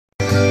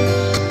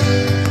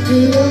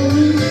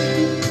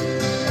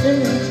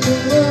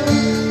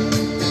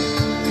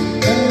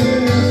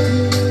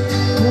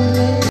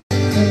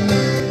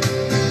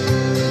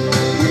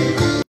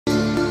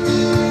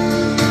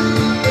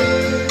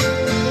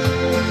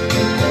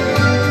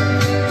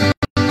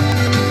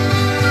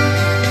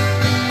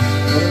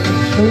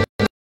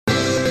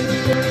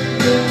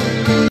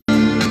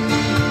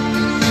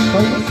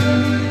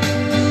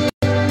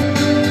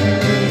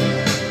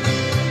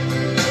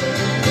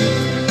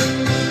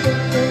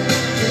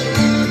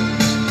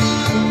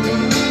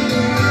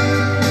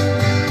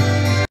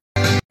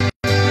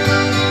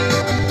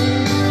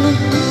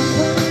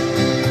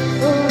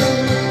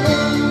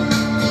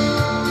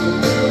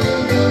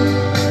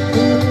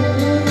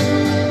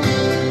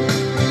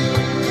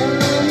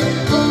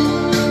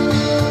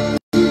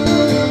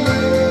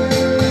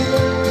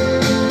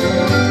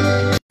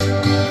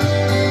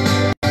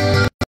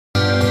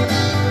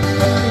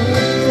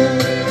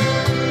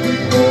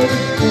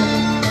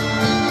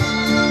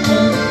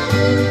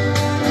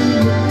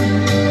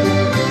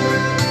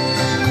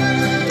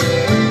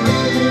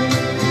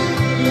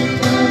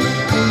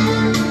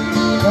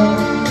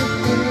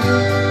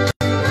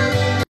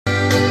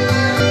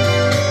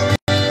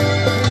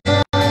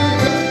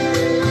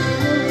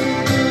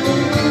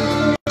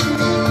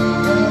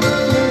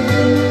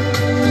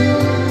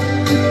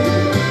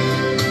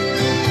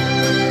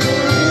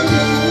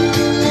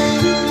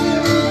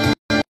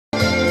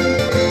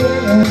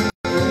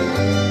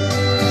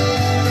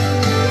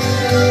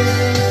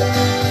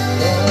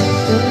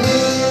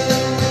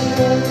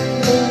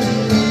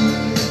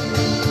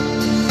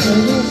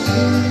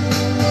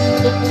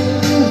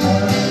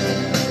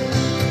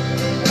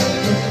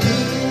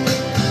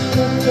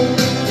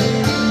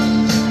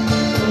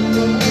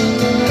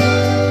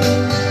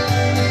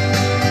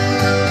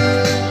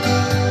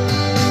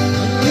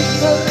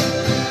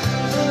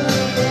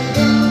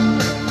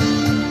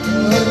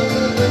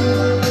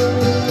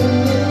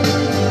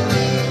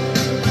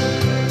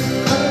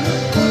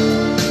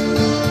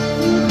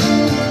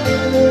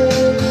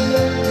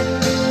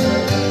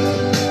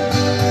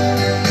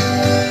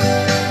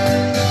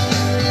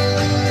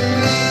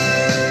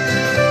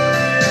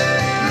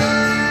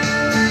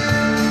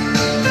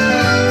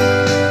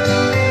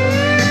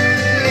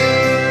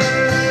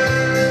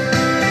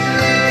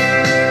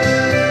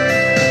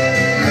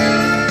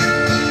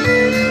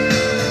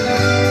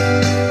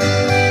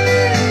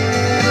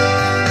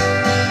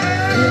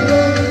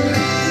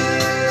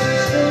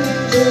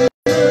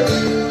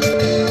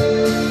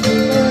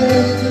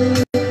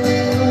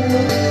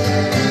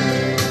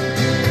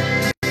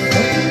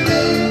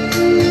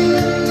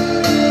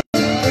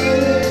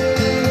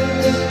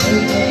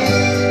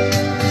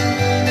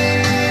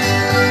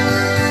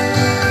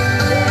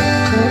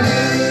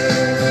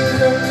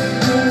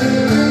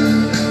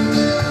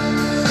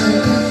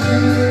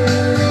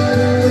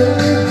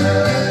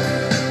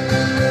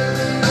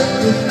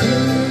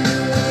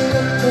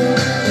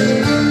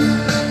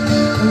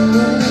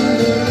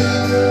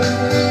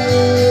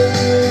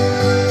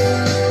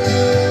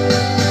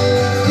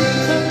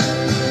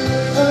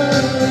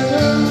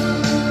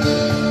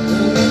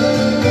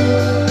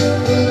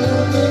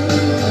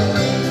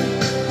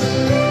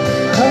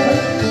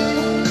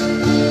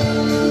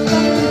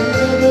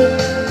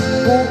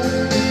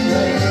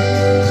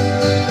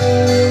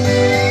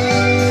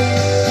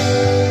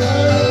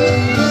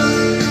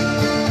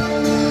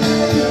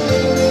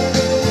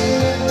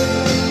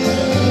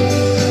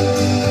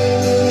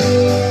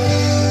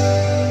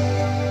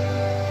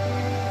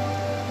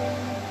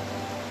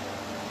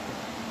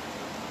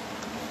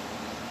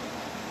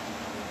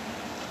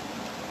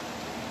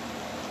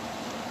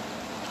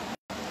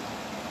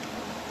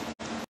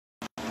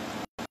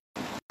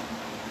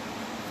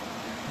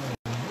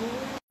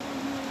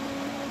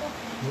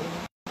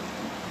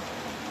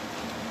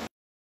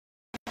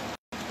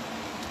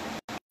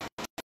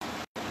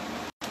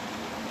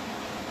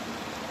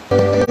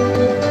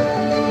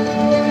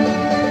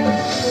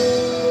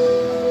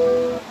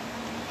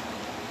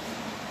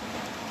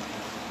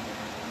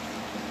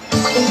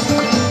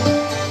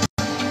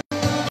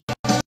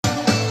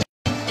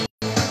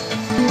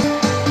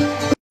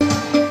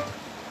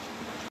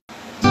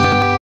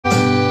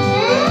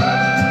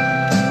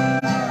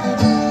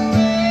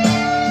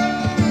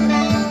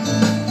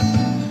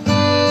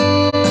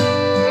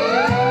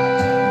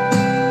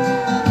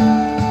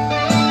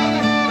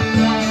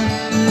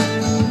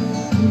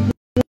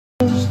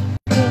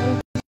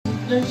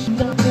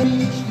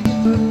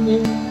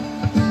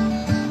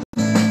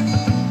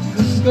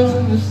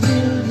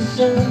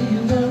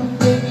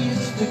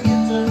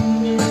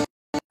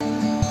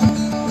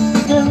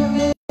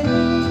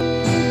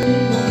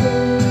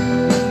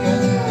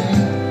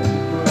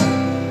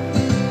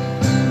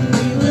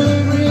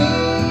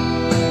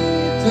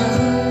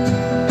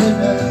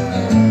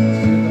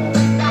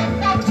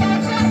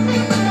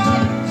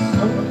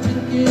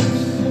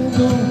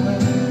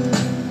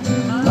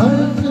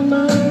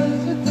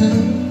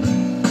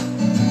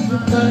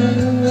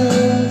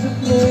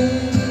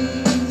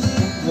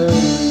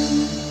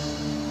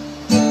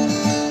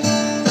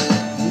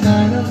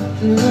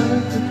Love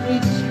that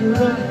makes you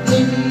right,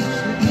 baby,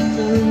 so get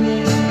on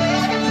me.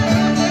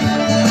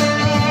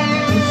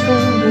 It's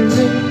on the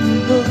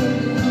rainbow,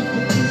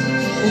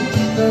 so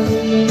get on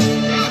me.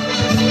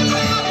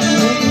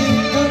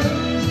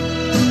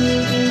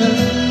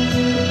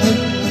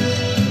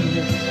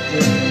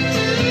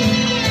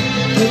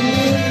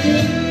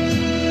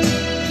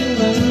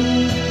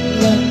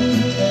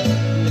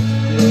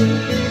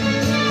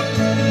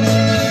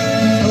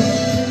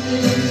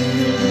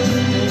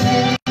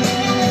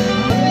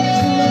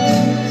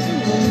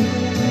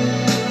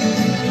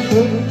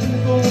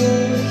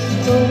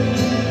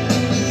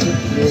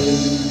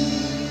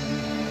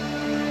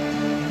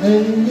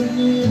 And you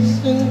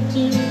listen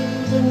to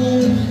the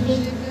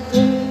music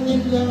and you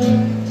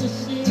love to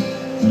sing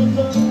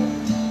along.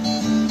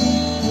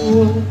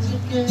 Once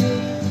again,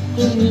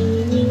 the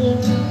meaning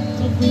of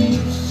the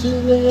beats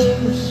of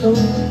every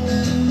song.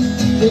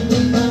 Then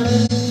you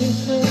find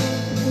yourself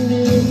in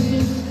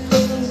music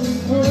from the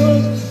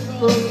words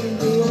from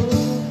the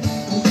road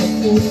and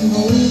taking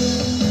home.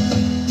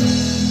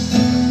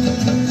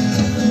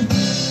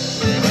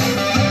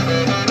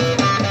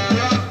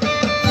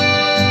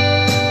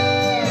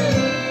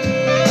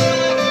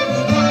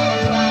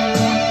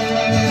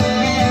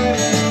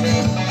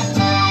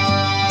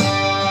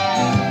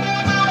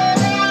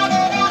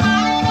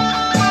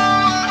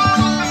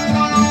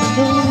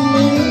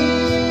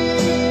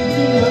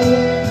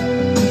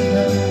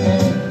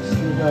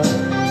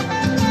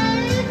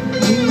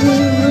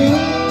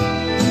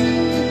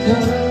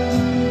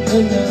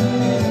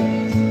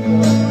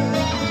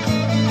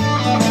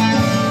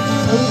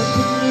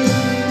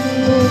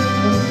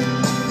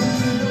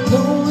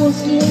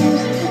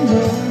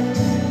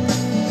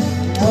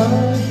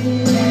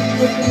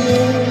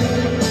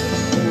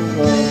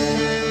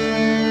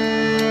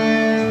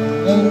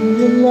 And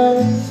the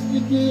lights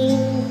begin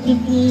to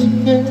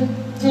flicker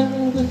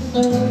and the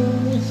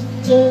sun is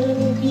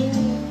turning.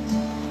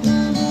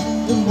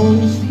 The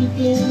voice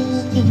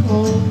begins to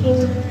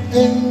falter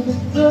and the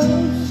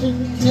clouds are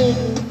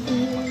changing.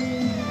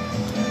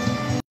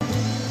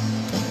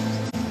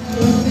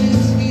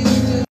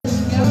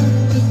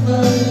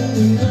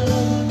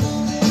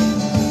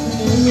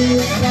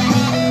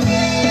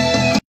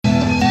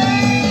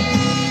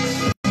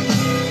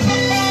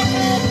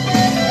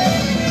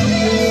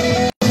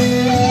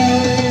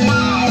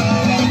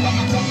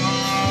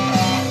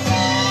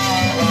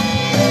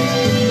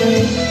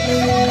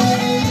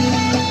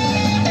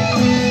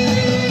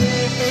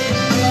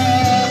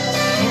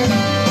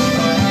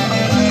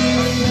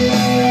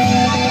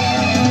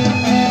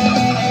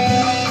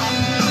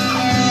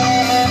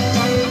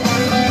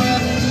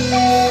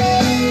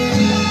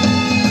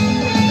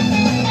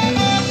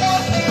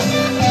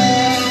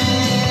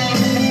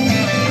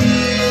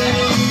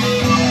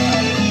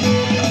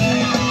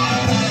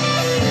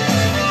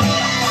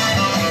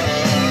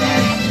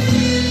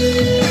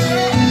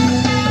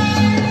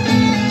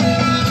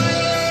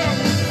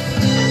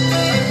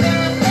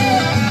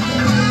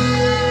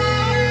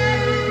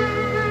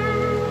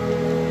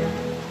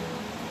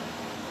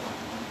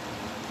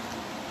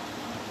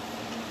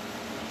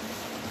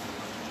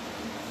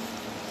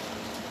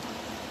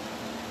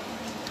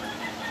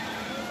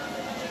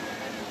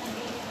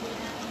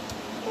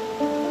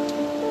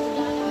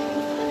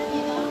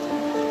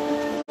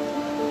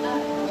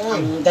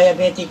 Ang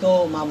diabetic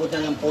ko, umabot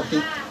na ng 40.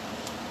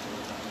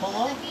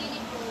 Oo?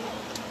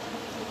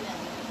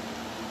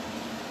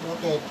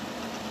 Bakit?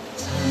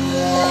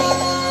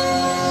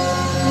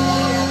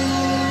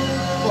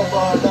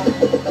 Babalang.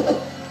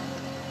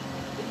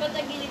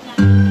 Ipatagilid na.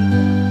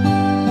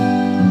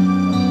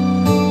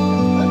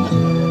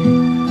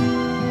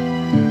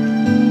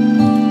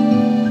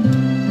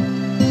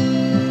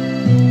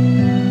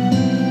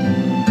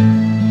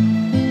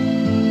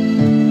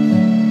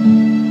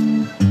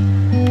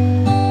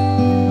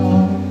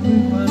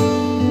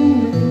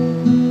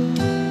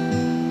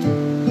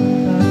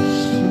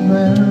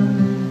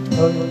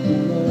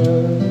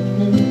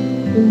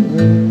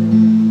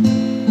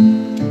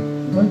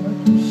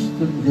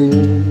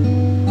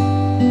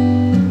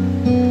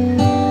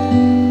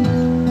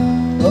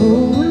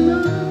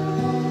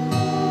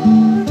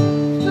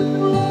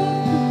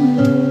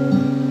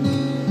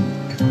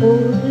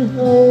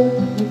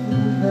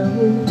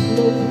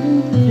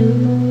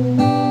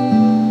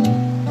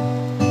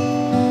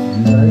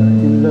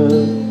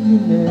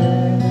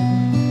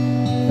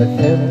 But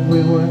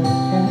everyone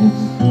can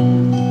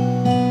see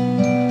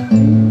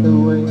ain't the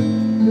way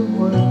the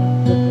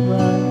world is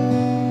right.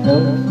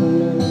 Doesn't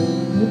let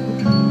it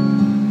be.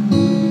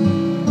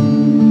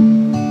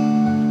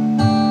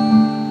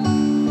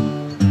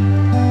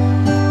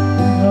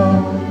 And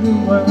all you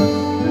want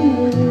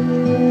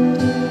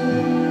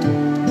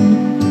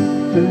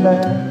to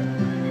laugh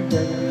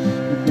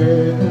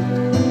together,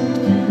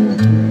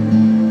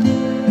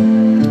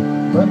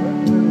 but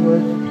it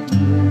was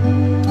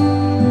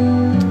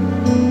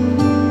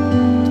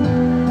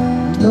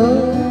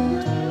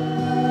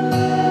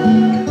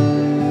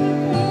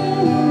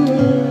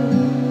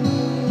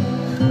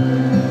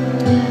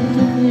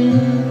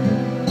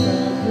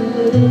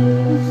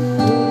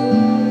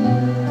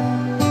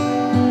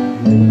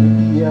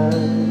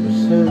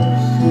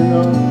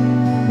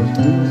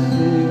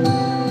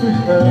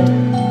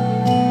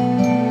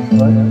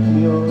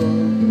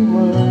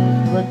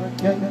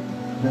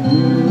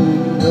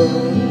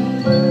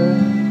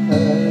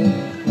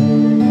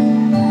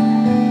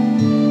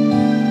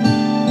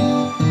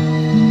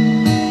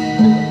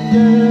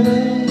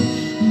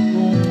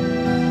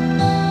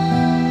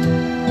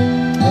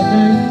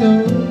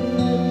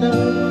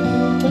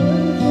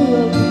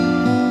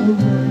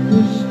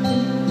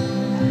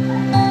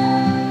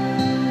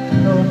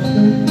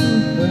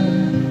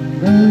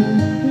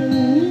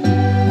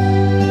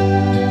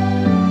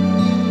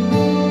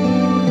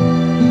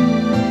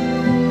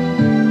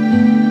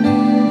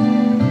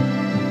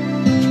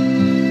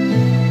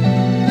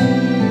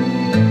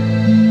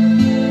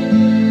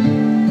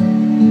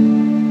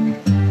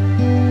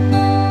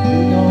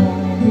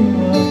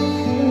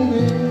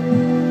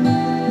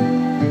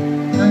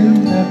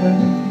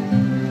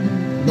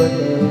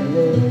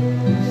love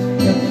is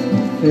just a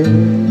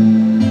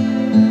feeling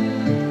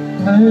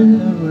I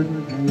never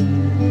knew.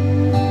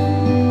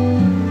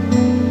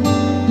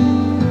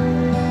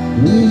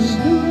 It's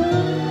the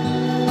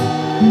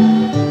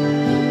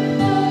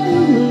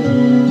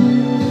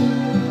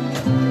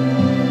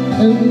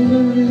and the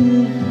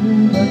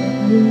reason that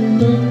will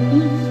make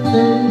you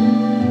stay.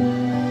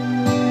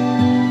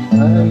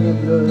 I have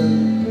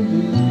learned to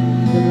be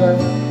the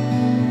light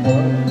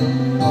of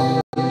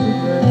the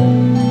day,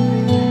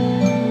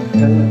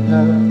 and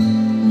how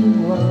to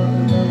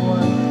run and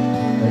one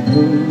that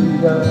will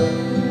light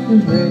the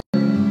way.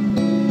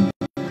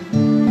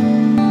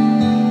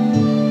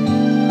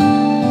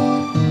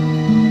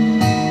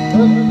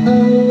 But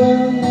how I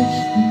wish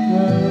the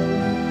girl,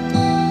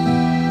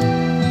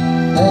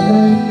 and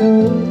I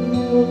know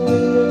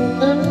when the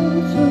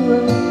time's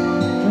around,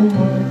 the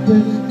world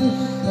is the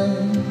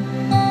same.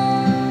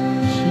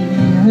 She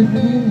had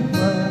been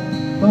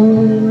mine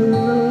all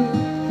along.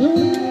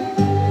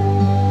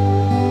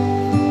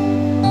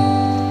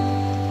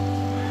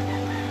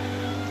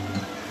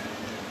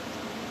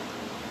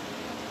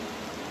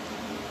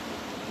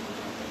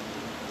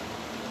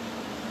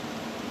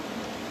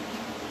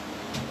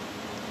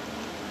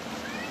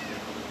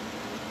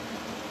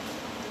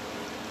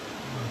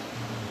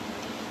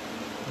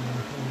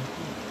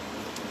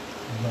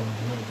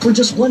 For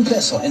just 1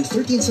 peso and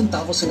 13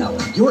 centavos an hour,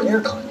 your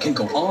aircon can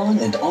go on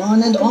and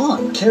on and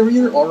on.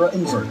 Carrier Aura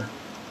Inverter.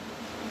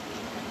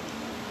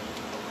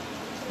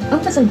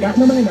 Ang kasangga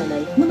ng mga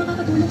nanay na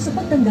makakatulong sa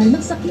pagtanggal ng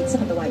sakit sa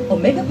katawan.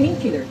 Omega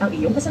Painkiller, ang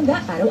iyong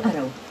kasangga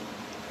araw-araw.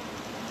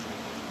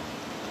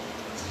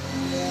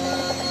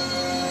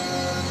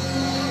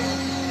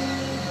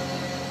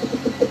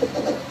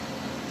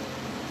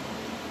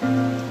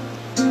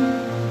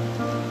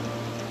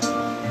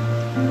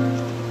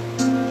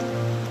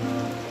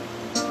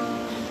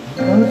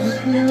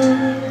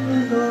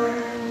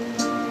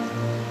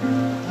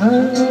 I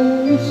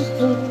always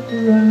stuck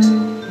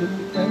around with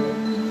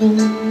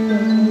everything,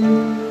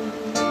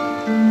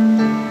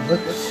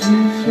 but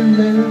since you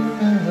left,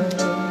 I have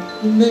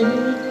to make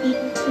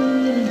it to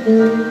the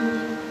day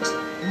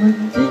my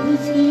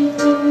things get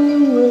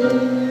away,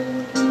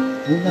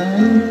 and I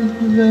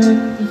would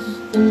like to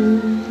stay.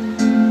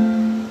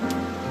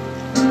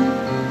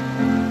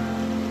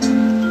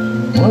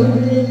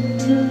 One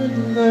good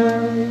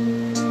night,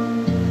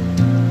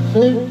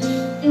 search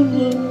the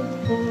world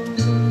for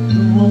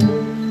the one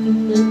to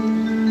make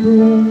it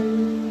right.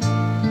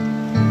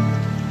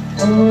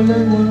 All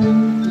I want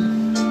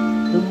is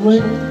the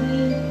way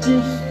it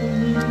used to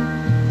be.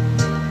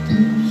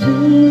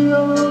 Too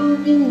long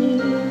in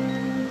here,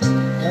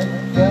 I've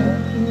got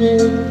to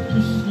make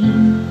you see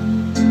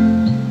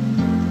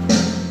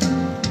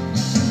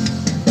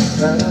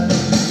that I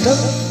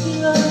love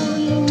you, I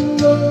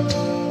know.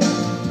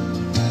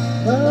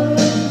 I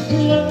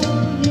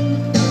love you,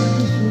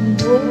 this is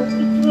what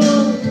it's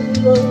all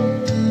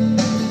about.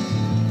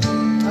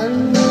 I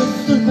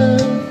must have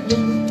had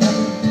this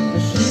time,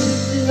 but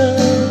she's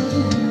love.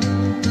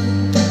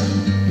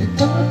 You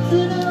thought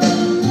that I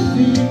would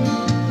be,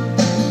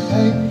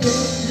 I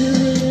guess you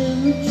in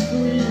the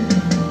tree.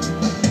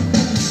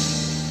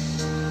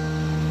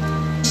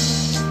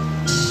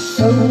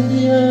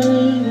 Someday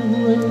I'll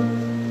wait,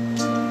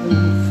 when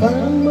you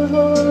find my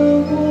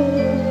heart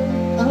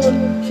out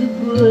to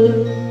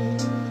break.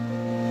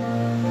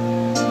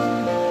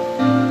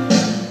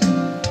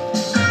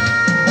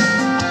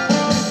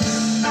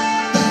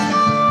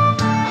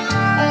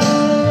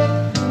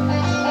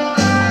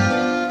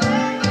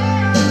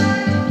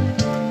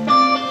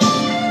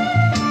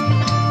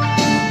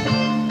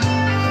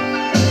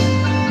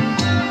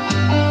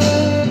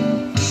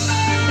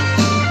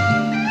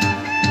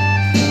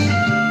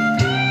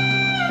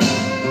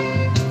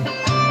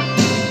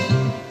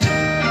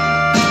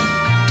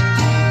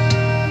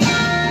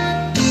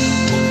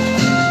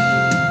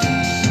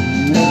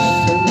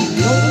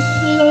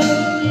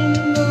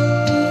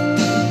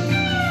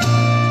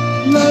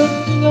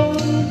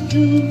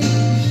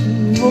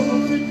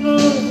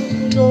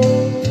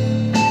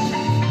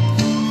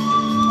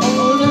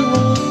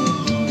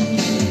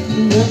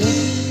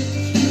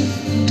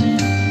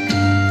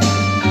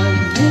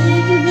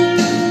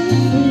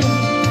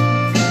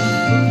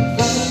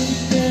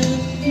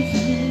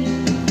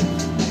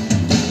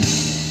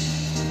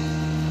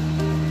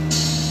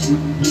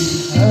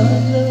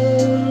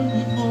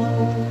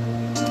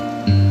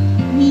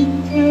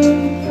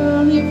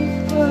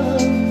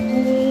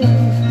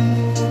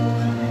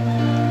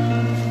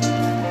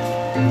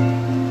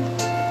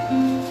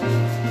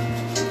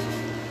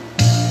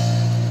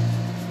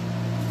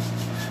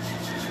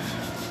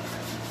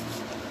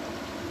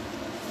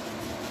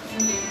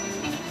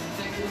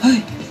 Ay,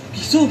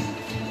 piso!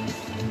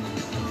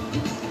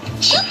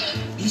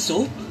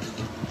 Piso?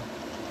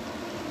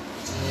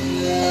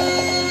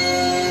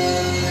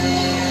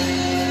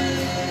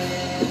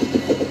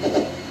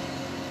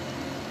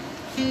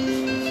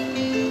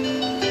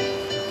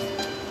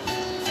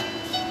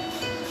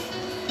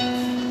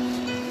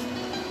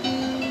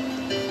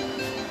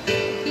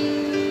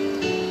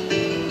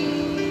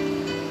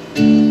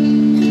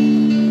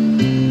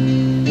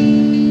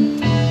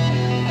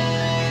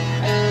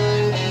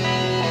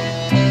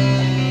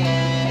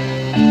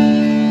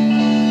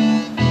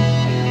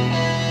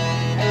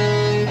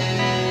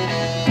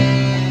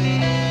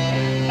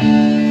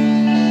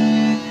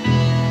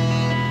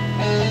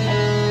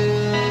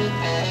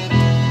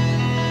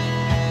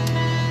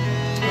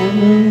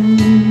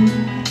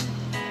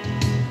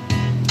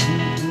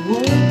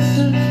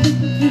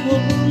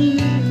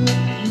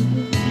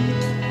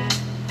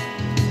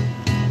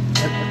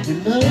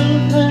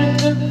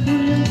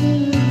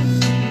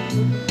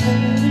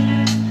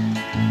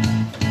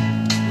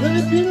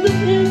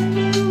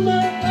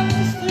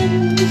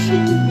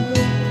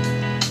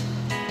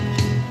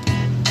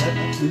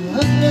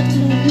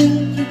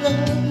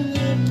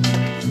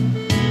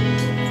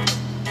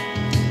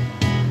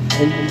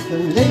 The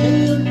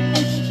little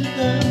pushed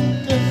down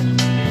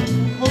doesn't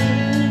hold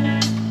me.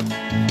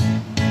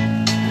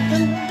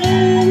 And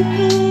then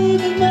through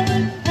the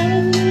night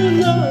and you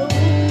know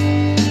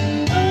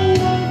I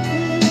want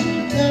to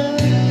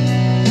die.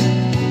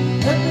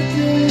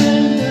 Everything I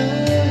know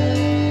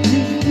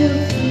you still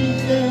see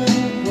them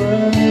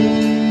cry.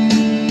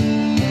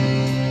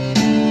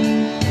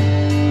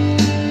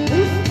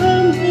 This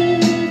time we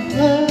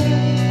fly,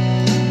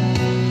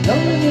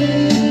 don't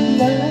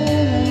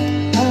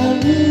lie, I'll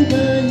be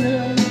by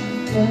your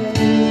side.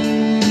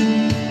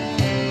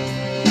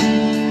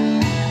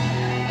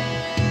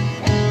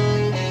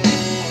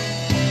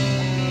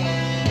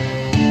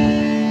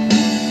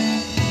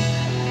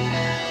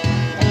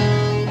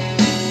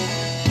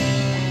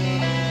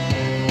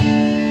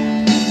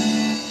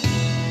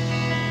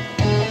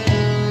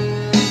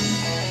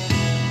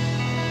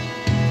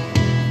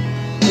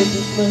 This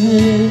is my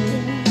hand,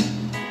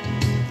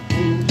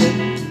 and the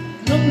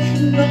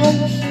notion of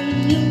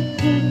you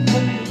could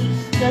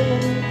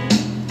understand.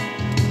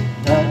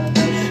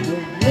 There's no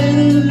way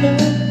to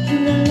love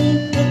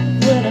tonight but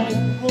when I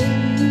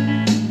hold you.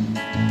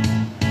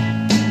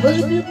 But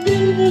if you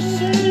feel the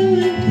same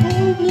and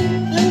hold me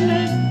and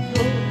let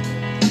go,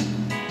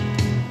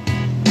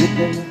 you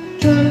can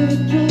try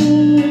to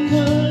look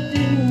out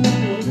in the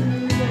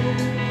window.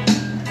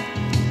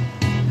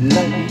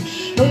 Life is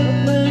short,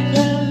 my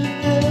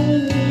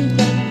darling,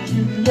 that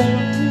you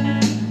love me.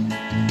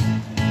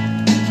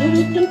 So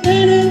we can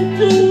paint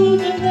into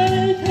the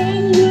light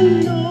and you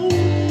know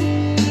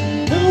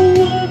the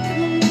world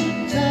will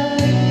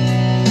die.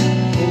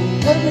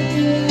 Oh,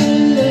 everything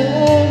in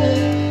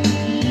life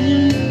to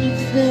you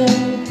is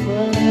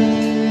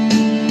right.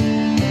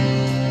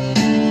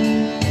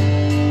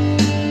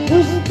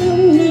 Who's the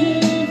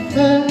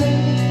midnight?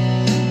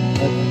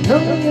 But no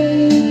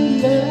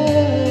one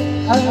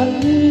left. I'll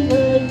be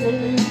by your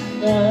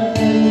side.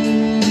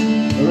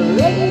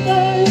 Right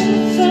by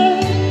your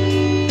side.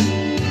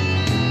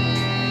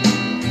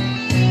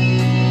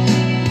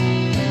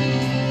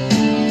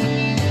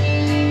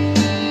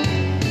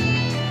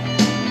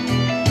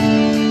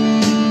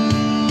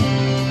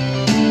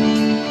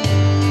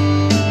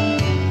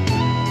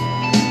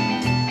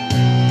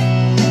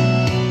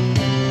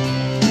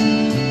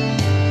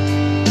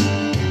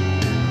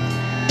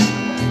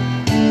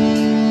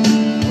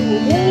 I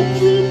want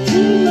you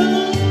to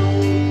know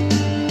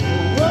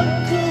what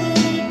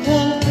could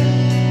have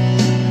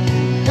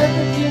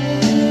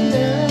everything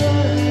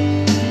that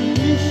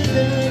you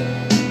said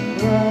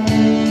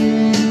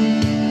right.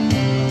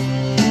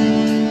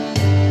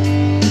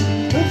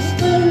 It's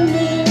the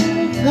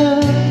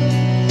midnight,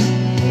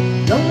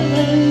 don't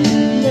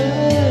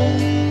lie,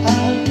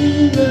 I'll be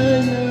by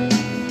your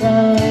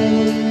side,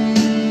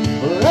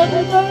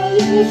 right by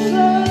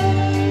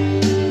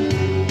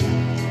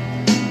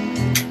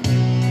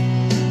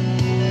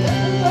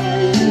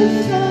your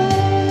side.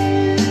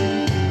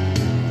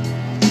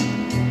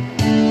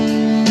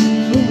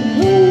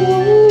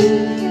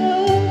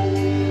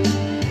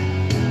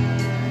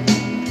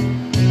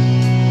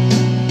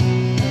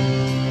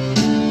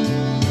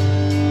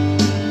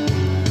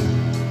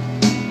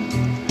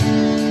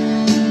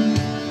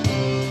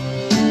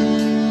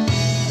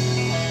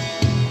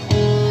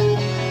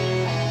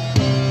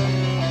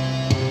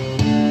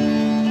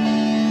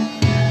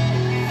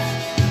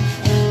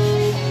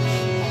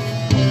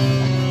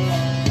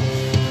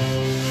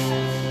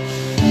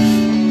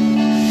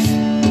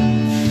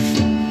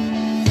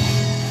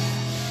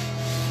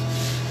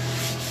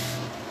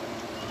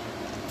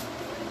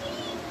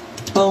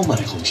เป้าหมา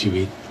ยของชี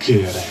วิตคือ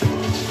อะไร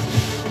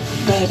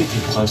ได้ไปถึ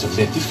งความสำเ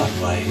ร็จที่ฝัน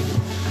ไว้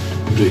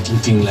หรือจ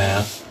ริงๆแล้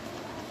ว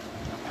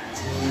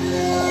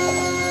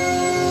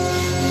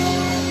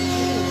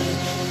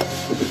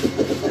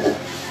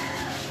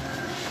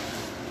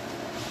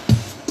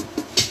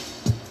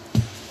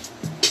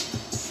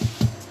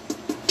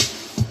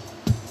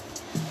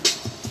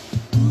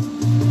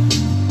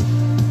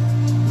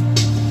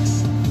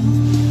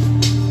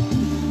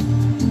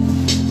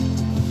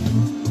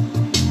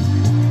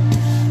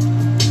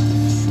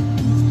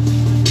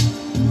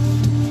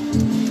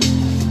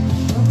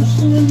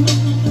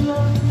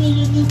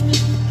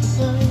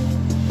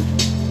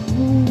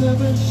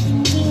Never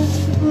seen this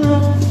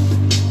bright.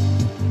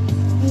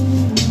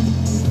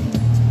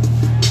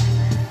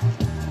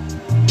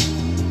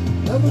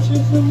 Never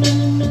seen so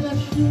many men I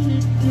shoot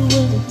it you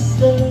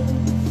understand.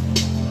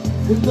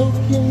 They're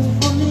looking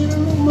for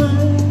little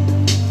man,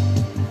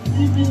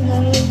 living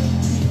out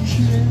the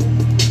chair.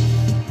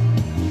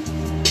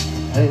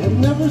 I have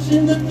never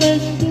seen the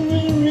best you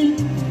weary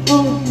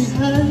or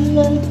behind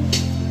lights,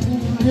 and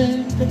you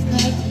had the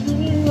passion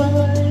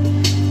right.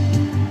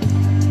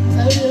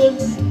 I am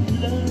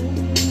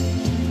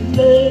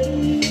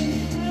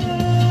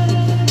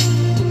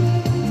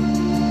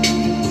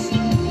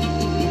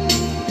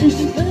it's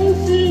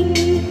dancing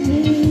with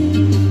me.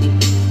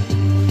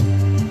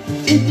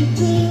 Take it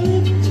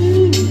back to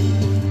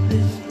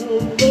there's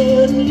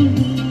nobody.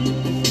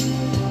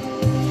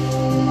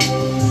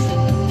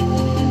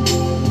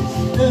 It's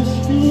just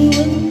you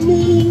and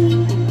me.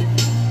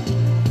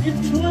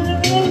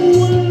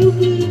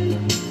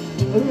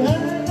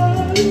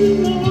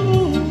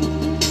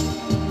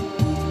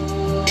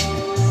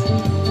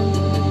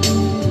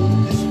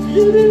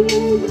 I'll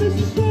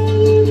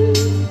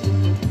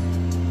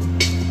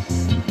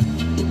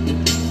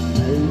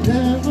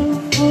never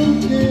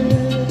forget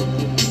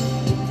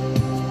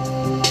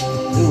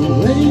the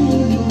way you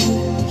look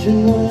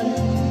tonight.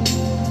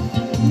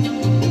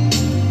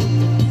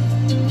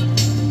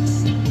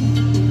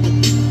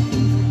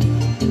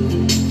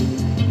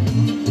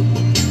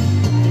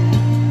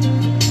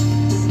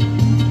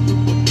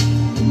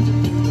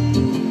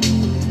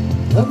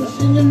 Never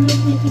seen you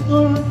looking so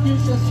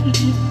gorgeous as you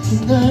did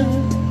tonight.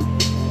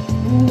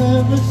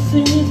 Never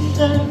seen you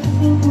shine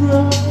so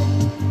bright.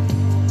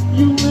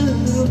 You were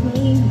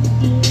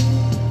amazing.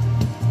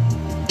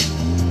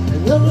 I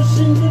never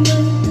seen you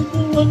make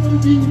people want to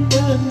be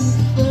by your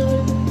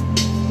side.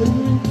 When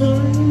you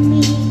turn to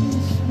me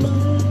and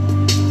smile,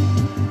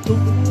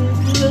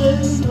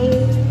 forever.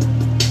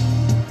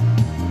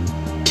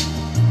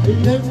 I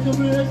like the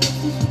rest of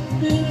the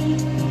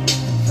spirit,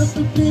 such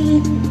a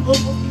feeling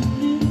of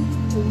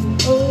relief and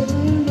all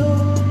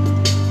alone.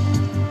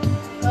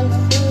 I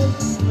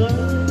felt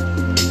love,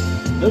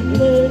 the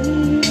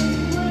lady.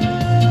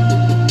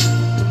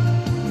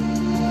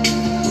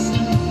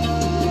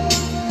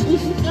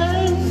 It's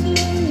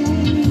dancing,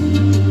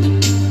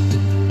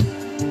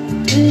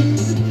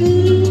 it's the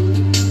beat,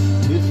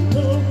 it's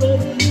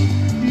nobody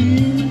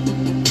beat.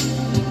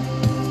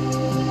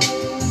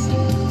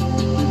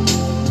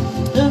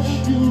 Just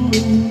you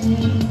and me.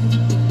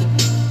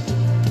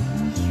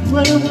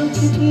 Where I want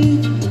to be,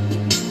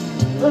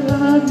 but I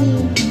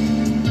need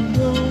to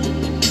know.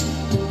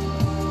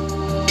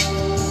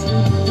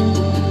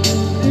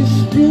 This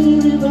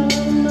beauty by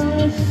my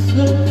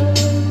side,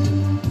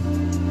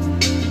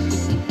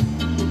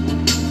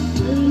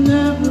 I'll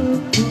never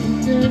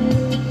forget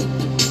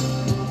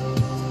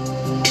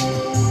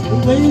the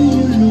way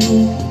you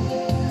look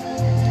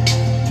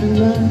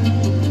tonight.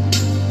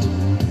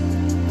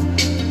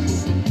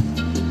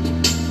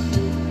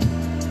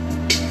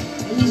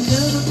 I'll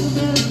never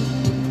forget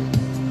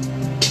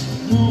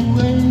the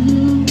way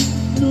you look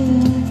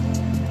tonight.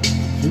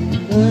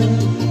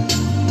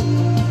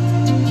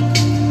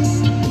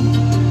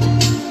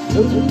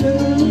 Don't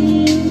let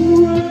me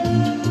away.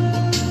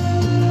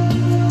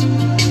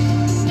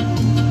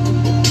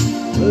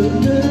 Don't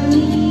let me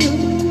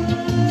away.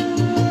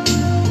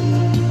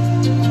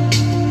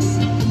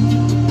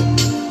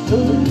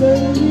 Don't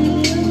let me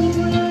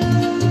away.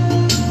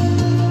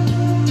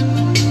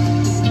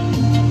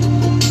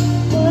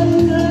 Don't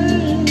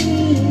let me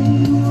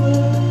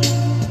away.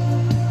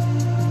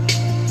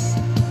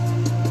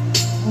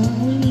 I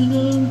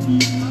love you.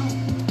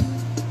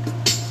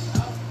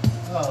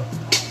 Oh.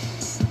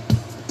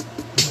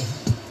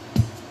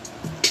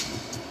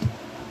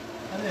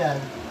 Ano yan?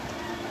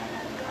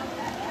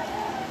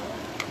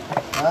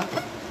 Ha?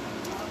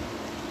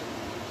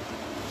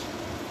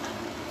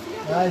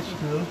 It's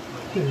true.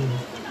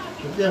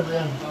 Hindi ba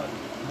yan?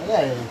 Wala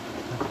eh.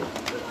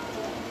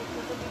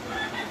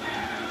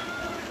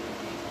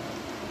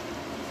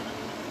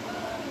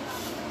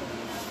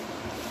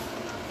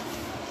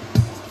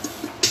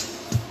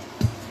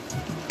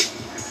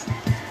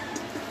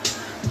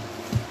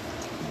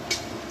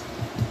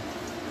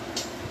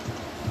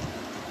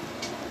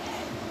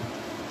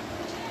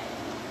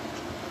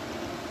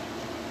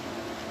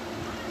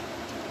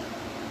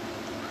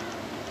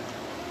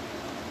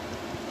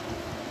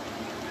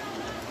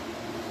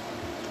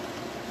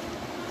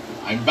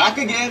 I'm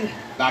back again.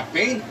 Back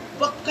pain?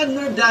 Baka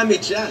nerve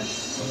damage yan.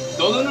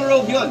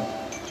 Dolonorobe yun.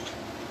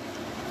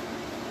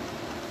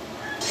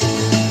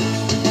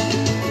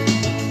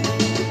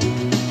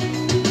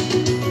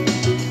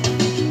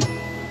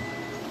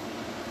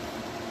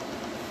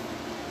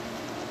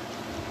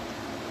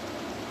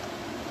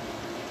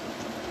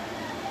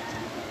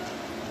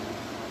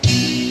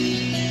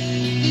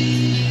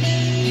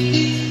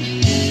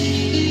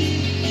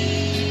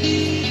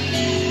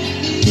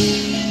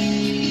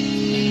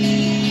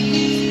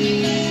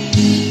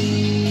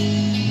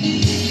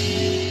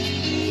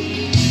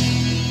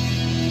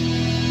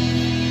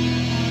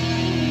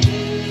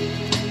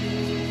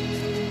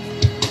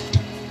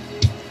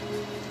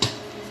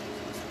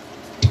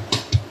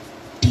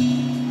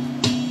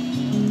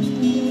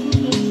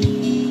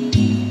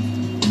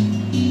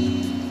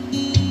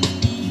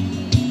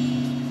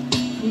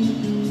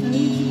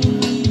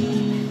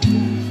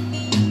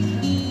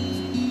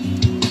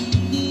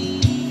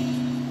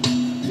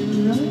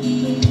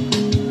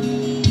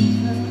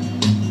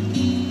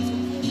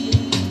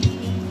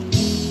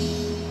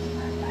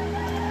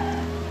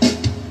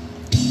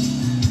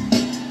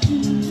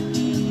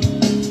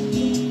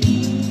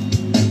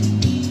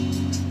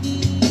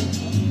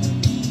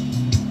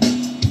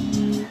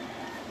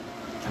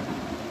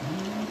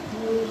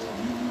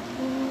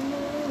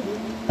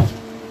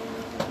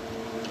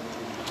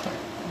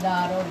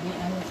 Daro, di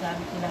ano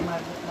sabi sila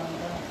Margot lang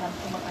doon. Sabi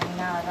ko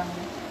makahinarang.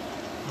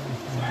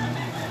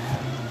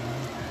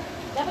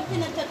 Dapat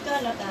pinachat ka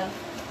na ta.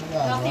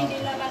 Kasi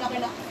hindi naman ako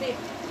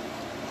na-accept.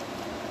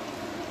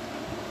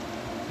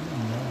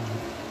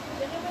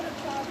 Sino ba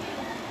nagsabi?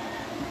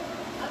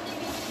 Ate,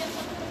 hindi siya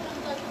sa tutulong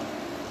tayo.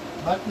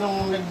 Ba't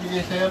nung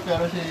nagbigay sa'yo,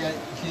 pero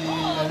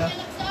ano,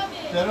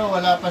 pero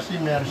wala pa si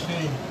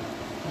Mercy.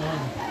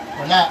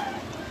 Wala.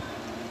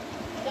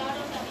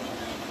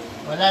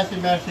 Wala si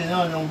Mercy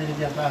noon nung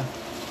binigyan ka.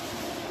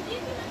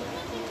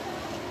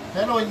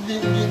 Pero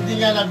hindi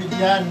nga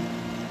nabigyan.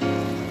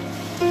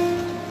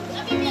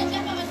 Nabigyan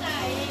siya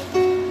pamasahe.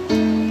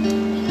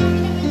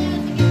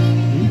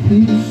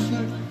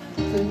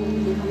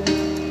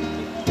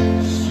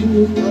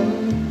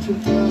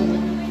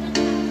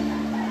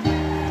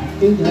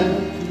 And have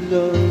to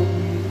love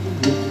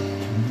you.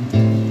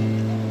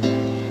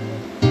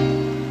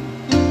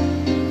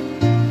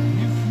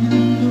 If you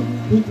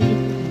look at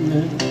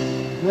me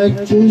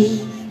like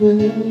just when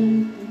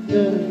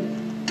that,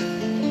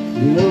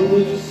 it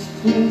always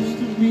seems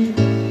to be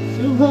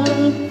so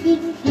hard to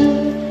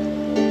tell.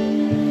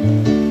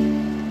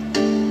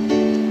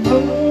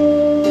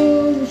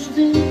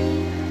 Honesty,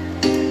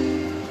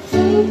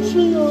 such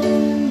a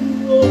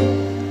long road.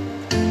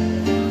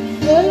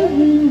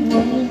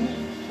 Everyone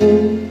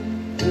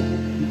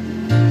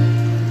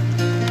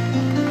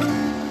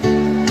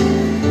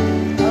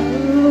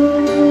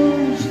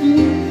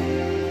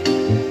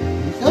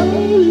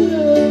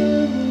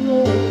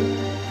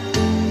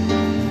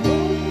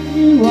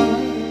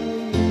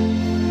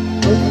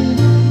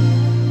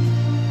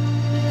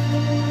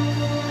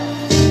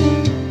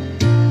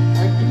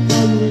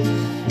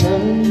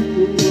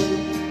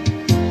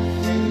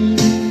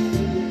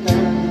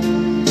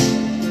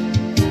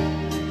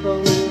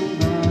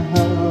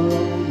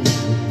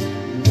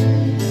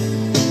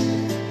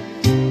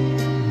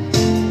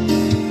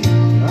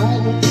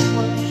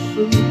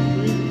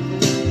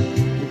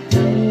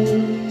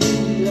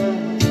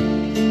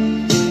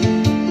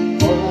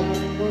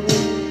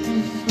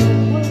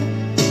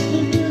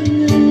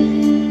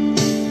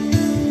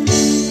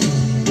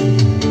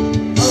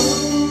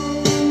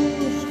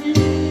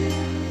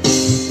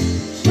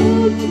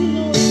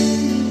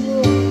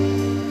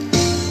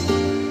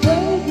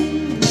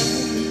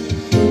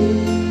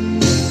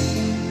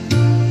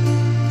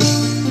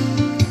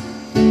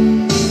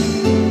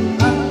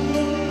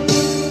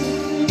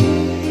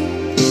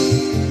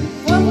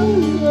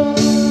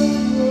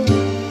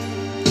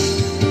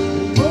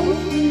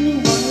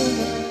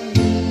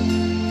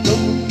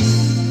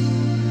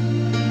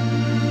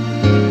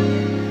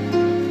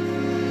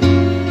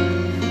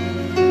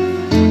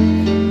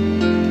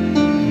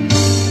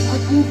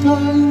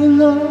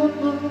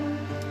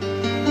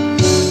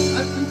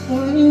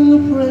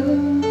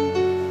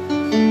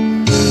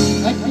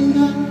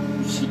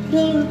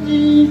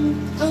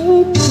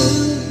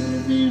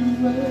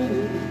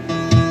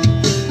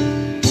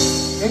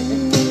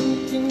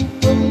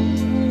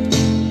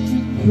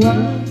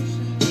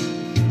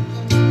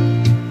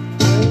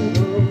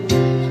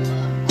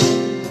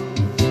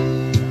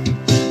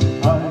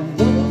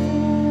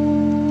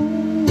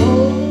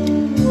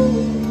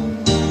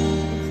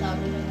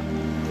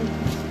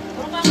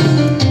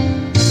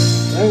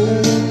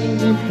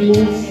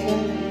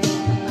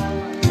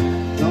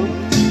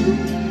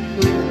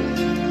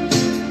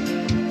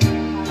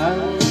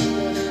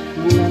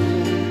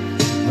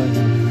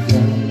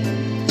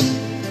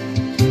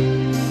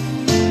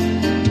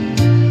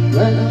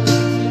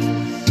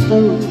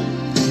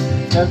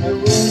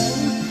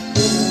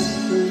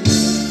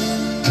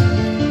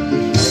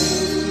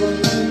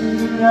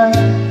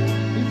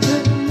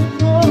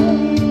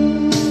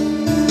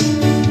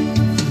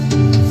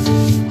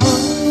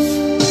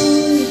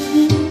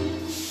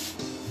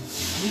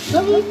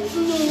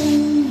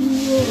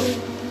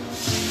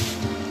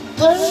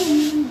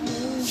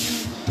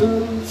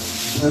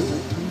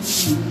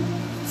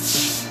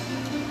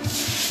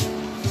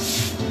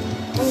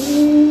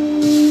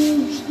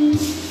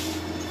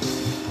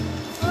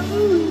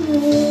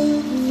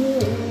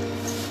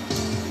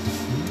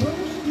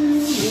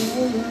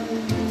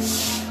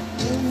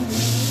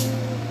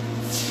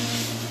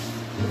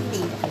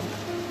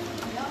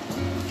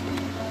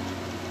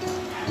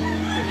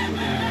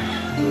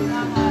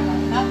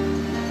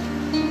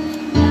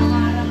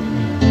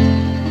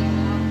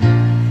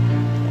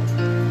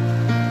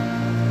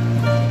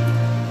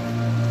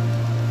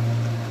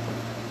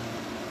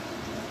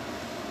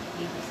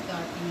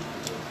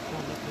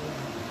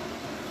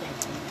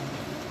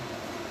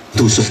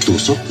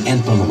Tusok-tusok and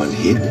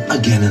pamamanhid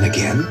again and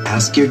again?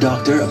 Ask your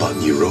doctor about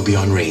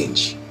Neurobion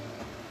range.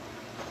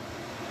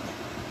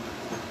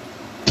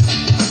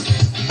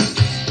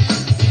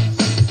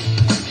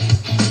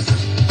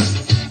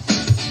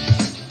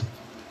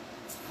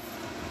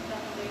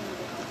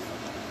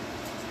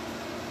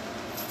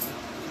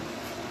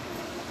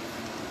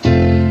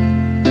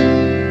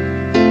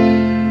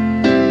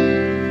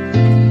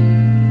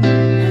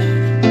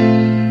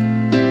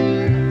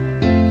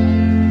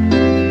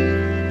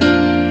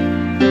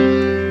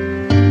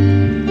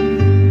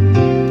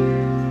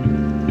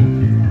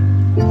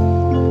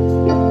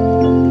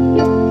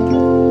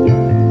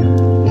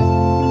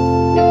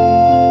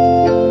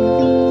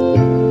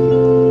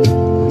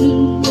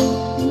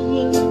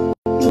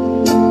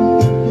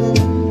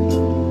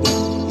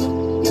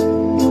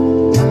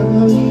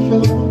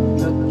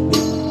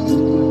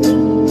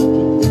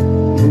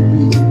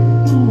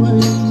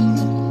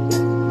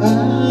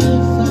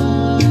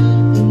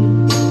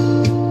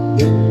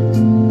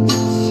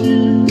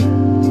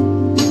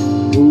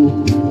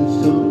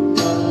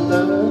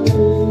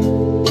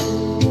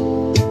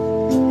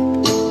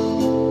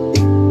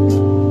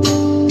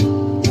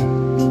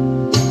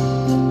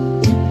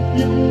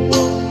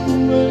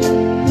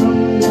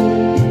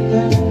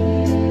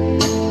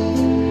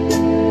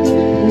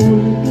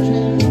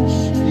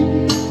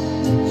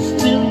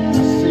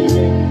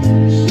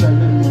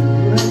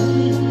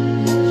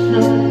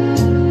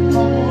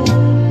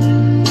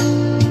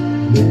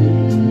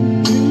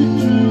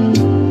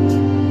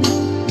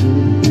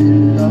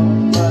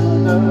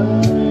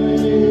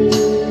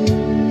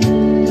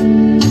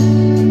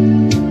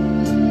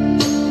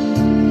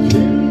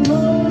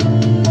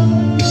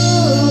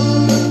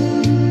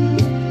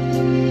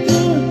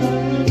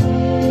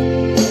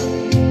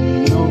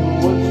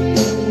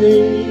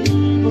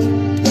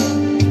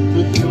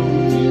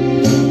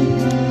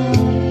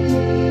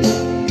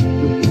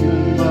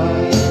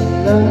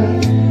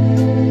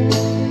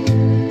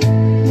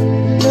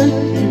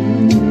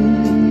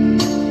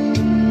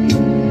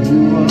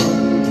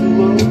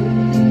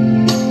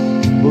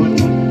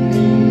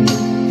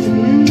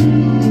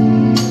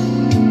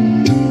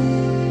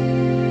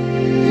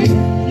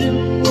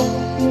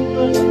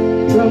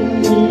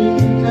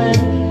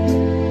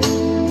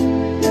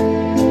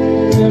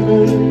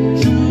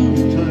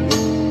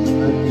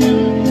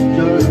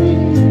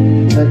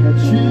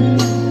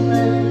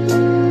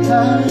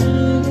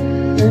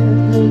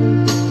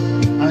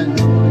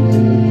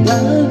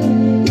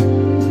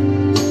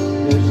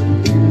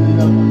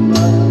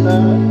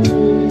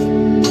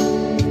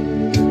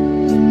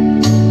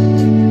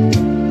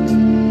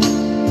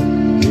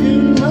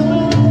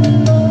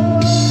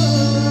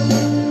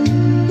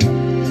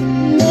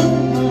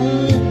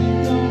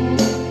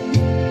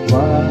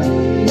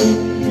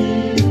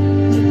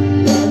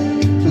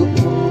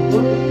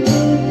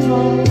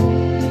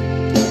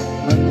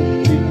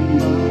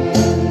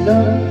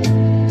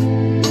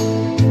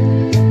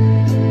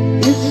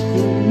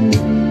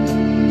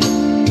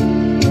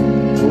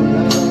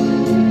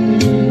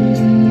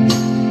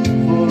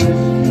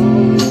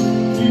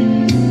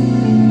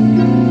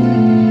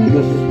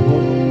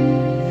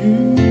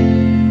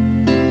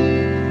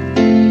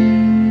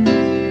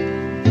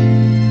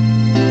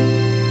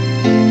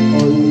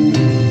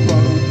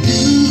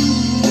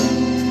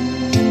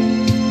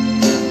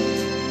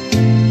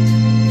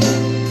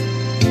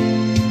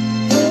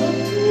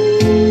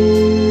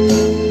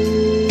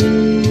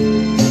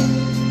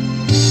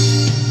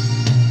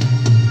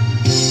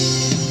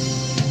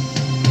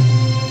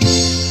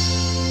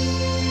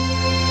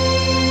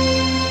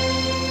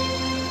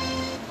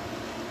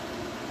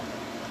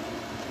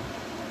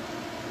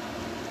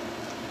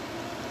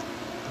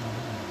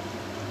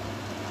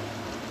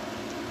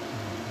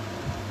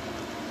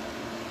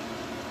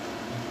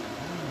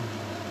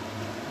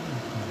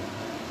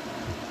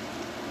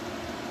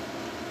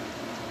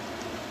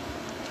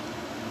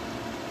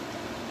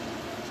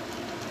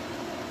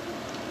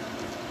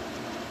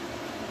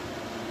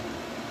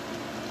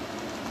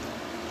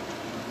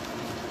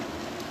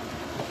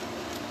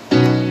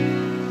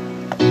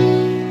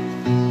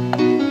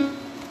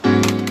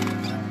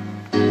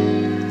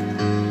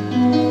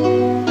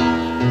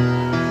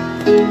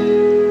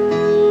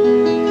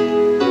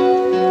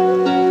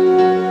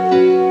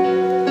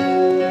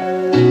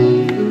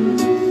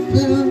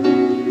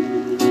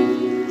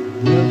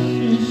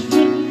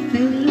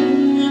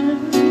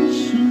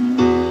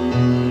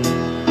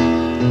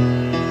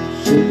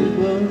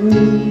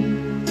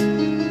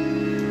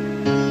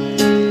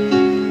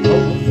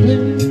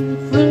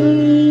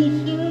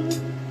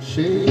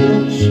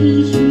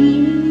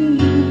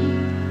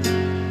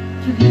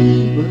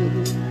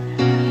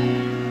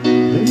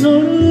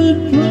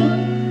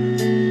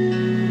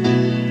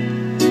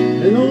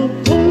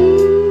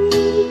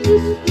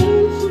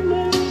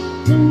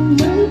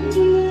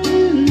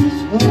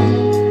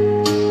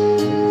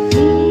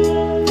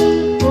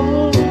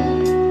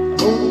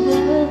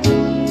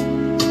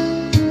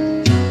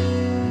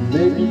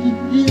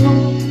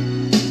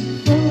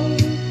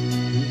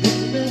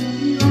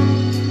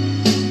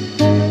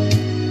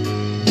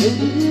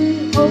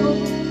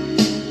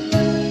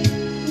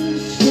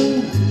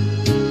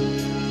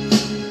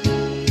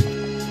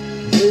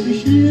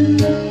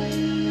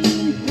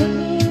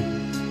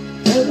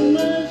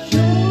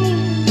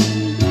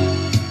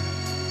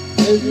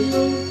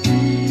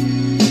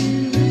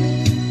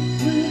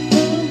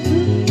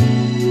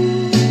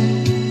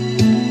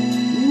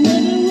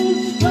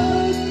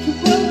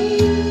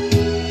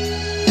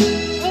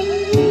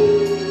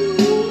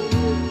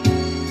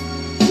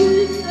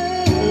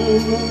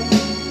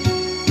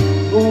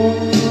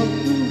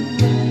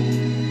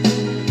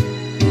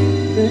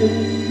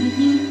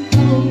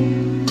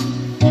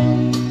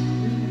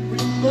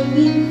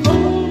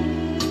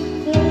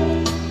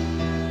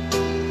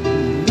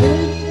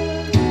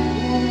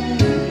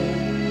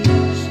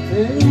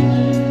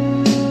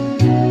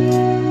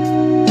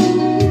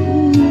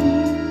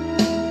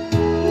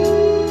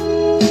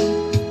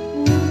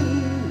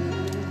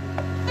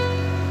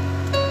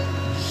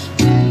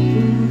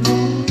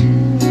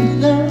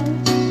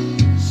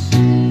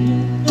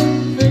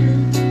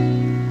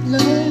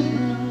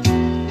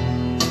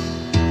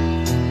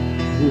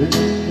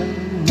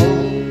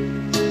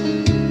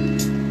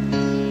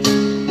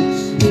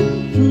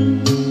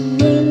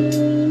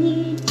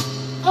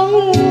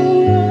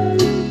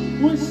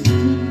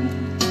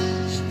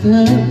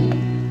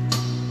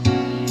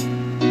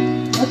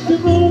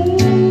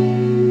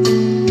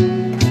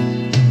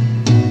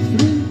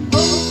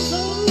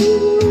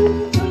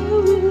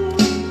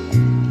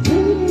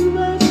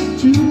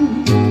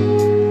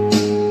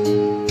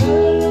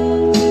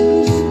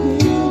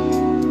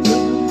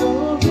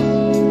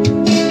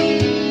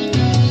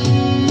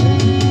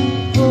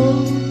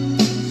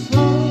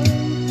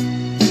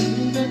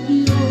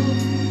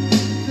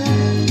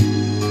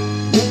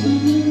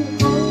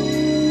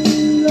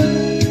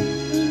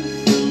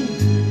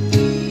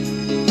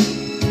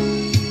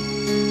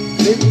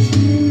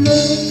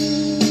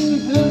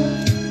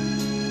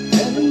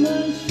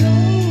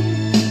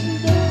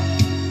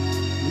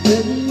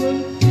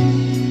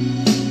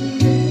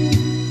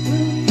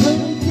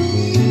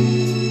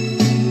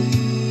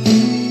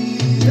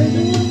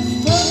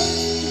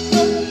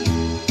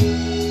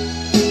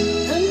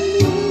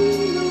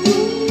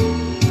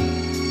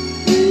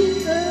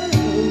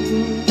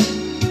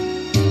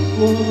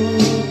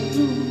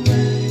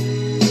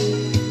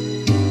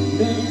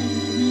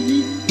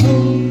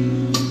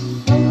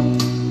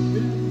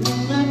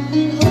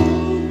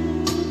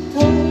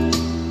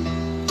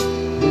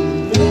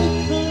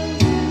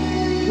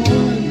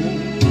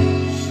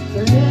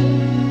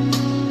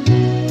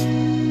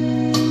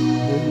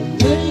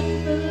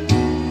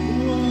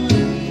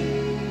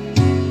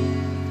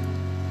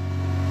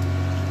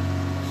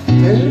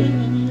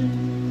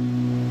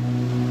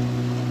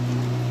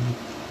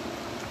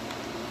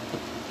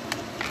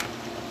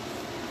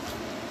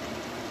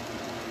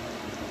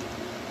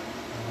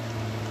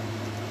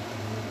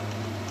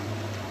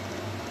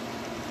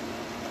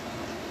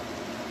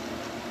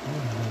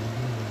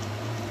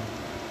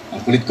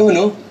 Kulit ko,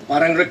 no?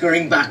 Parang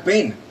recurring back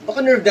pain. Baka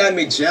nerve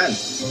damage yan.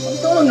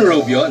 Pagtawang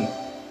neurove yun.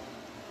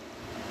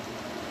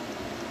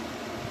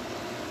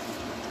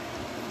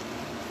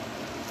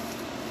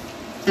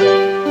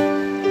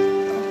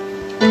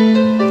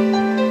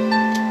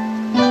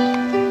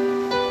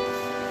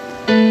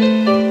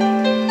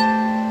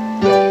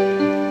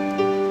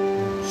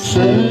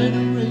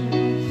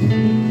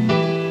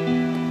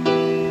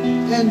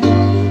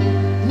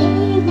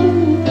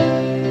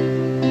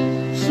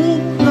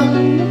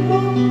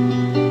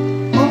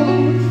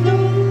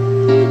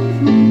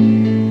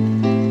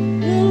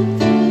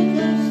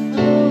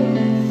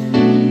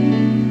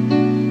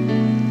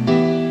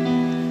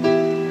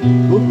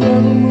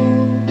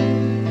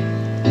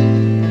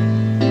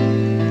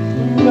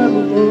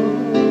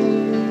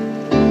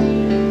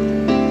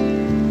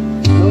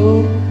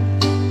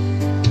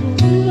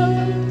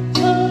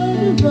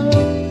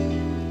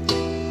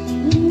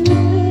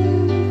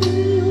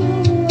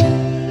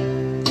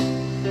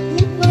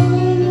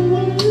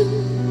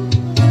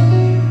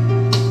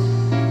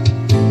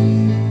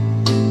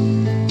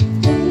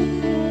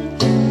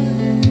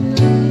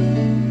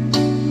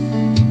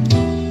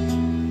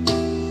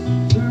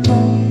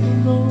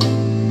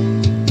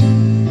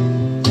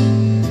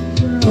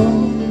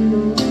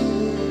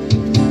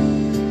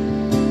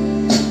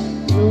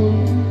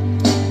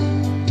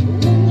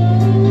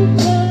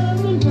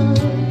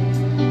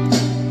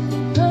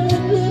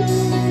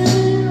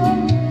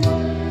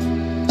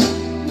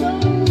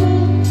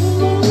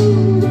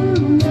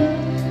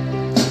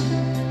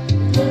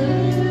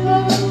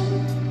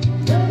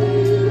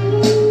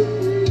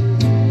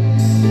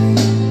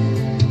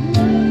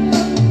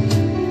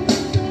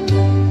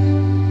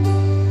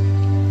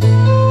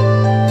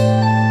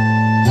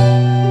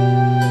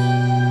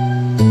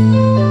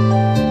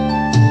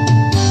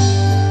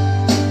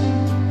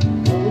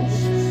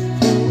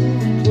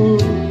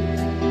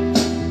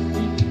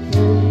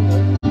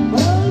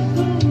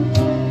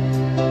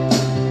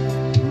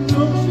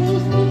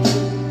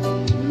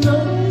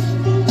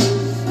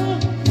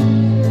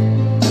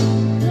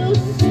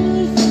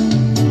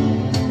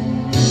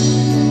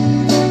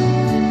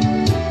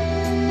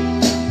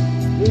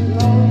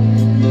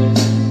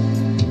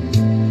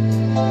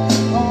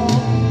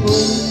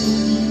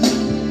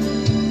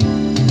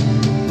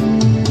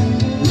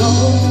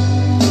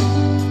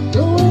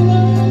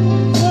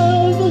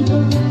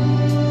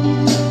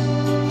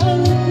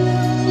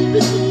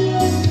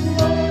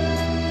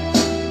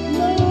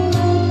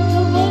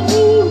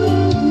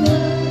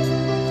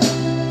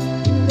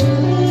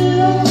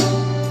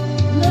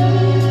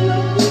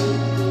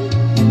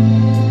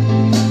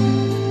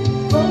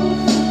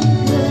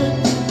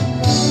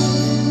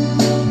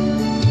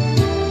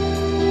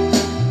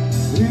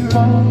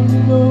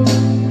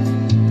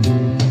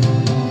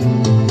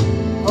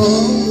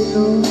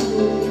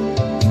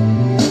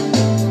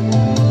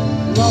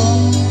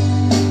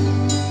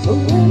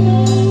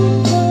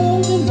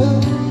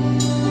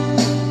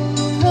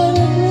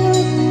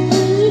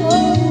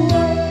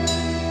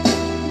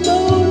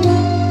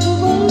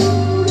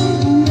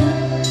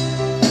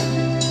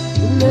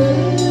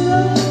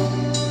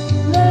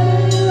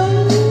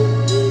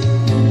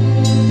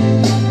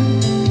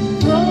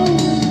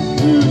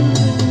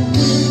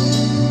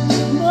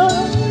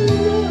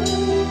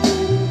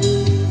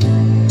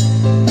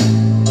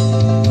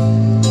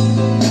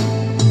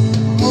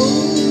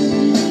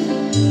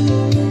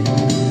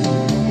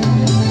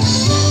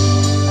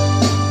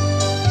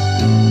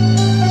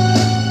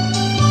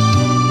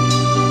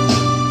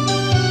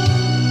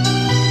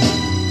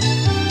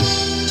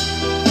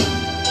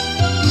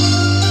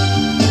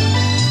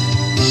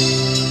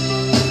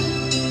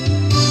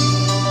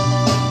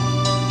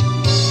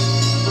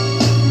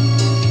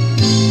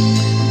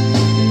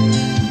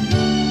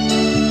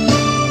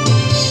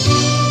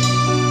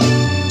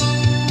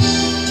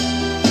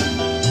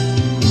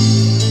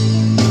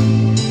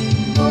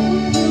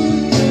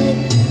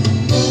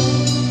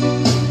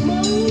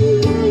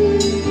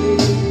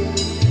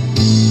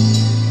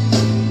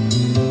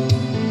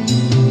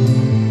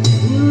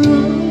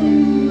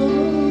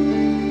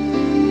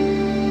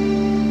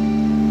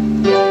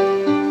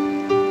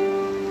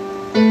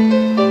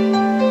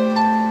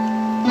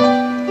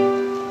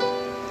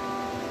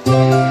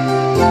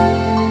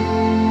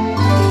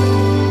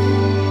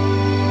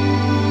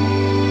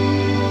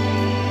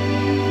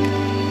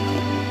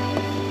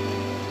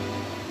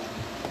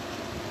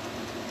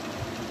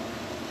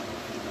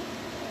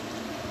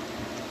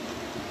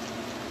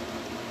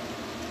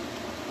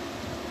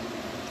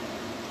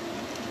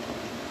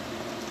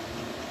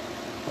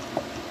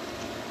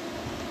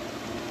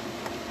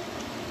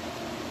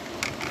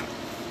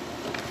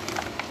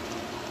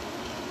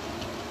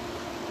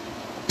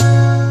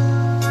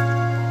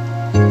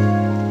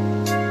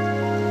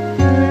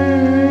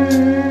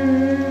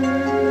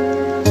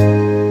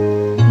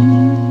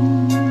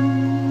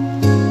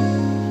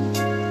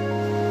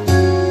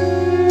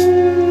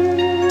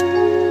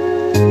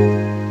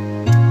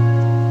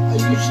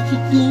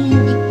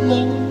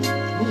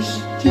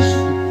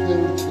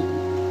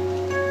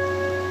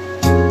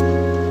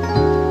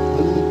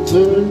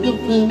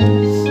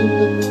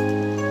 invincible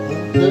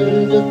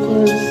under the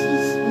first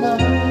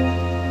smile.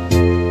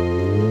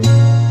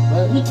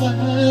 But if I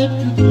had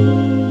to do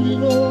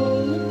it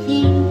all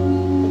again,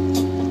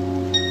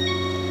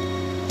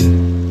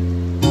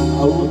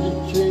 I wouldn't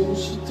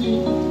change a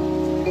thing,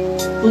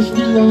 'cause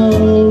the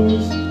love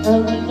is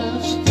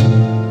everlasting.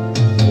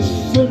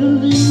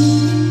 Suddenly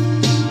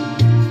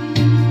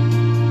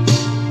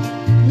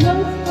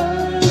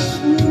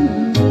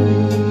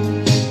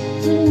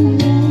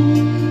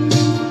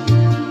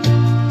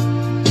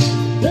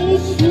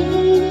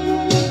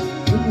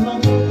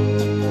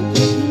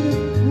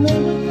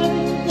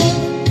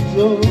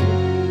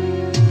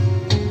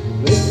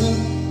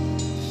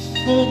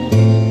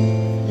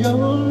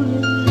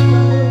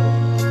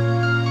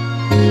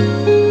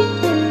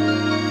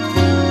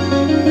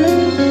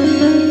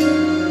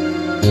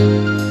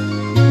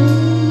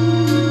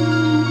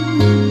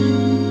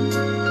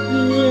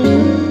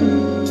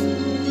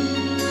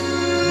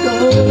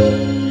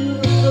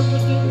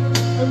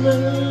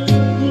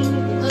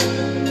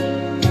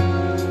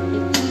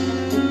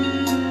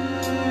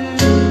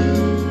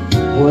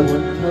one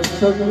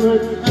touch of her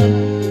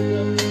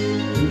hand,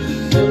 you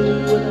say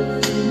what I'm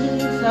feeling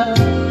inside.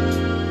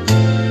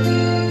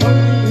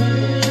 Only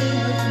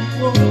hands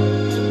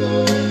walking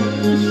on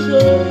the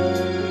shore.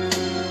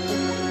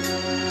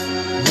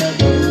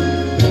 Never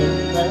been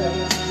back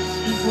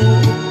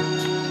before.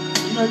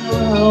 I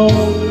know how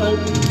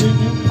I've been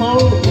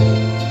before.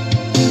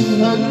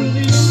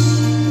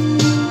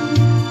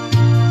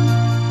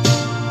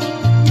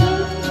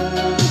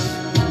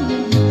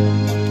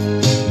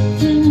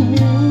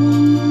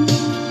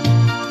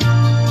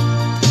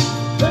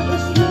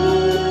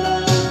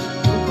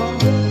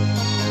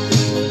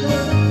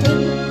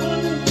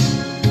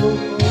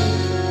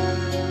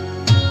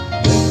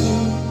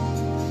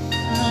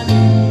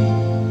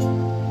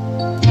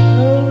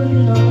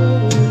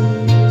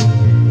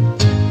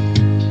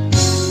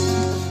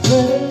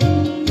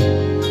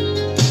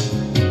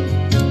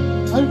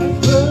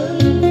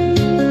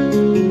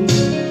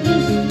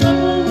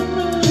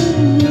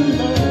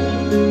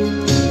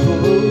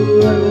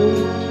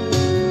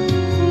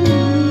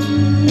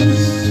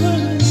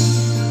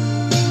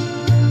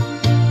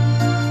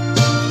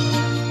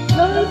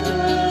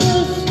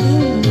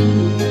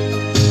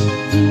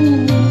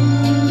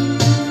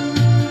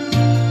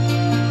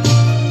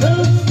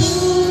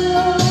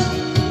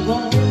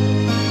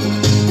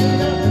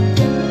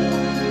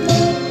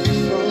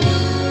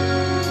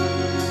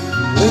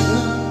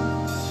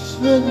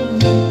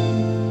 Suddenly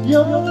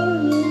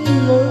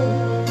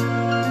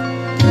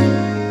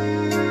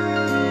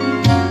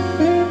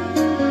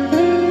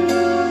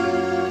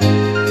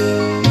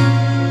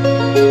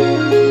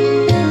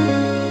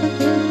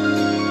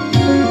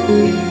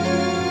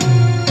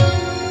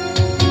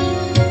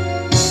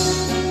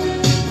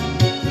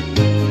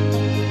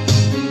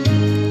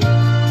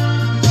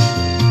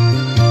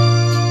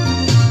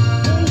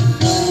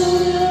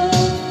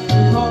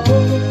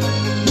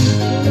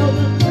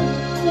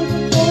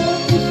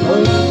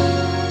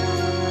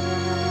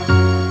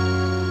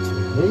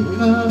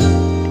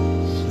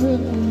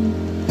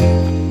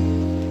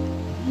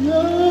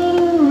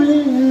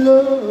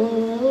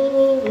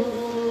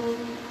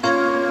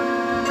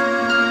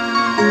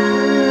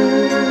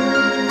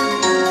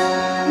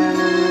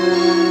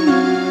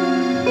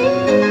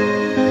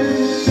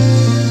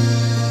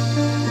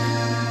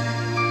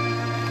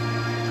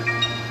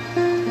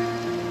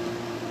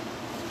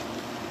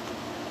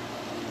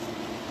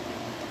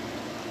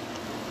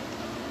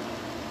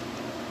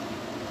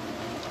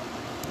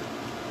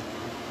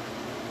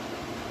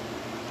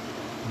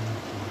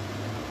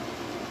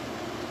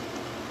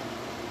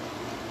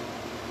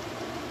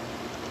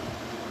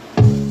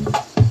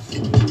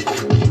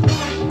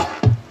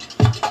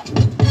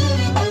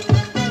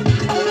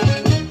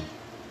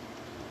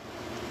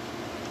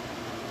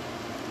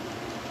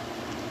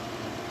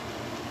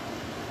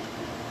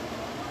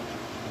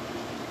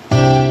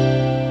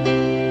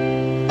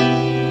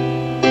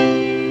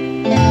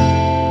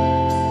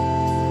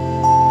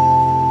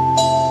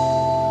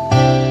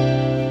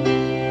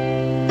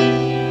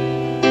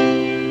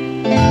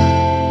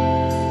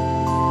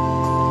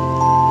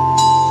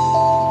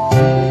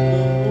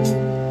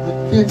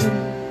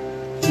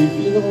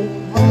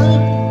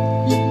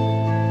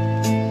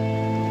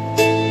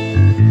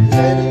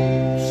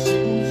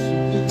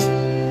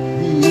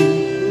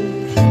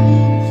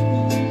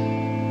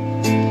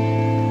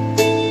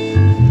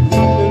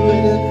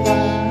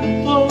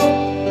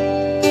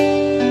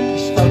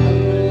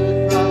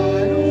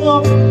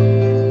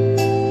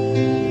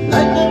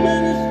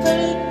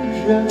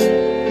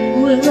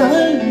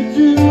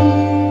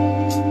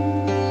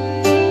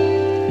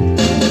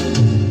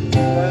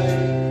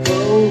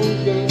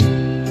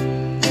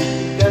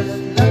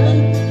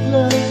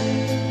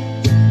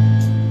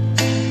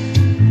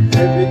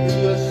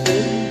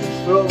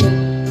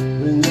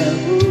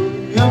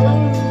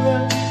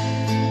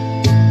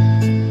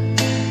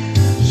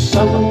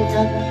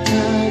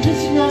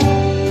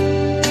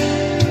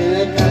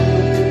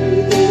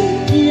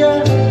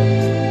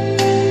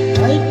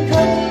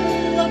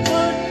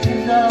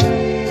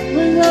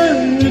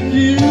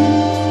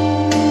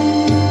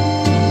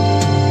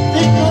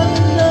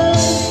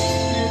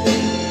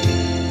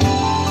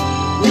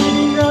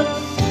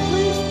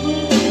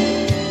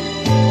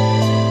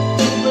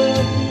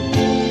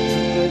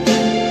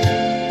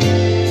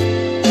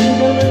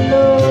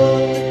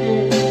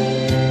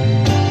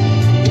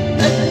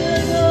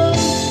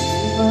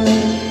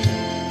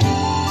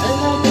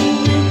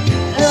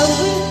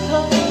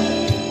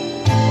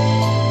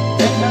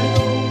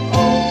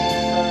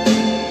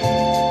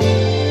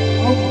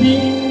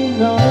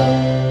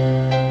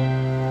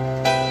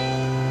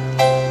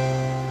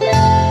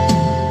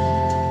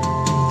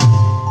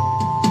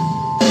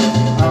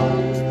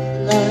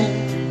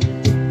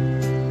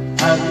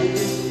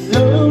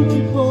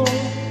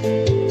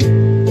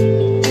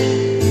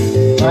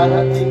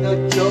Darating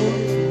at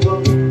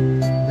yun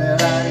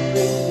that I've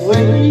been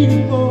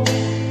waiting for.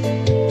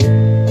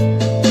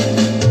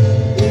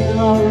 In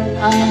our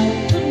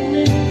eyes to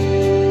meet,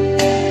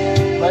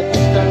 but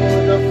this time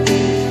with a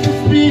face to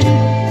speak.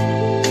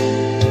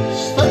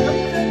 Stuck up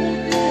in the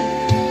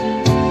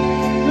distance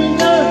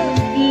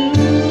without you.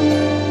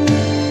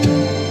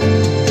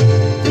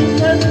 We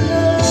never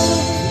know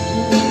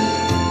you.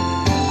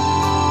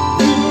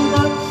 We will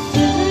not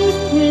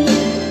see me.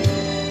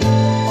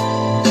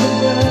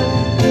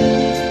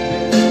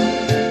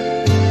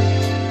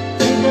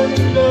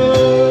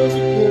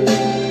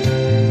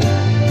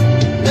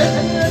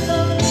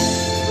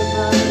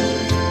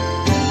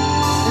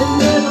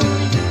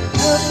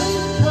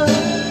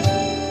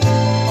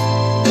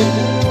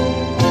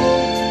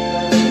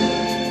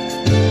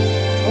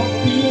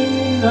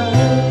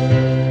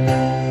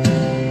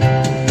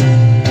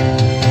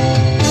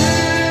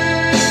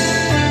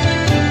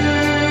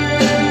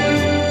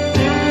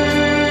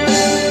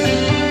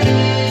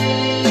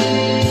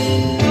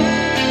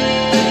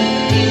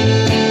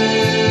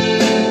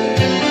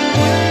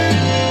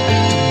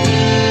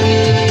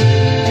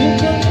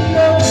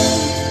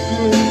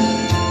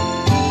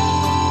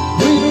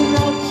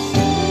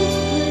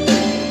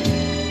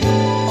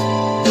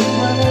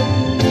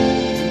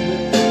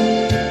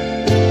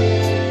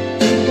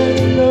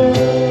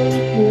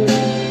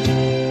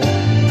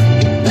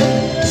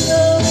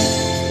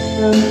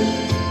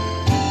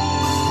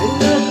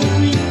 Thank you.